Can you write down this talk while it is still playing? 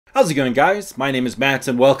How's it going, guys? My name is Matt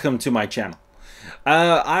and welcome to my channel.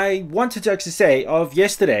 I wanted to actually say, of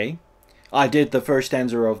yesterday, I did the first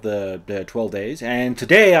stanza of the 12 days, and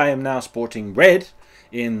today I am now sporting red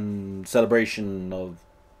in celebration of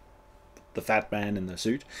the fat man in the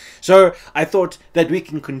suit. So I thought that we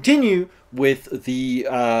can continue with the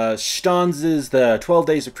stanzas, the 12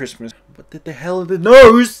 days of Christmas. What the hell are the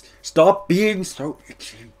nose? Stop being so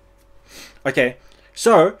itchy. Okay,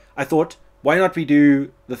 so I thought, why not we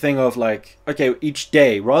do the thing of like, okay, each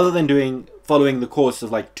day, rather than following the course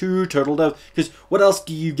of like 2 turtle doves, because what else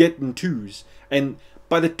do you get in 2s? And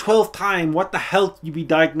by the 12th time, what the hell you be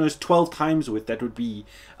diagnosed 12 times with? That would be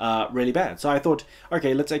really bad. So I thought,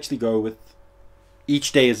 okay, let's actually go with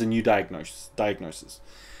each day as a new diagnosis.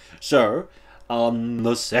 So, on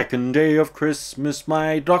the 2nd day of Christmas,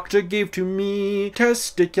 my doctor gave to me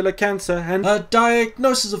testicular cancer and a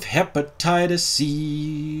diagnosis of hepatitis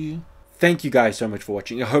C. Thank you guys so much for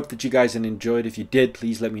watching. I hope that you guys enjoyed. If you did,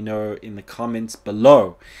 please let me know in the comments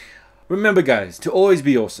below. Remember, guys, to always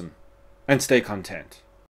be awesome and stay content.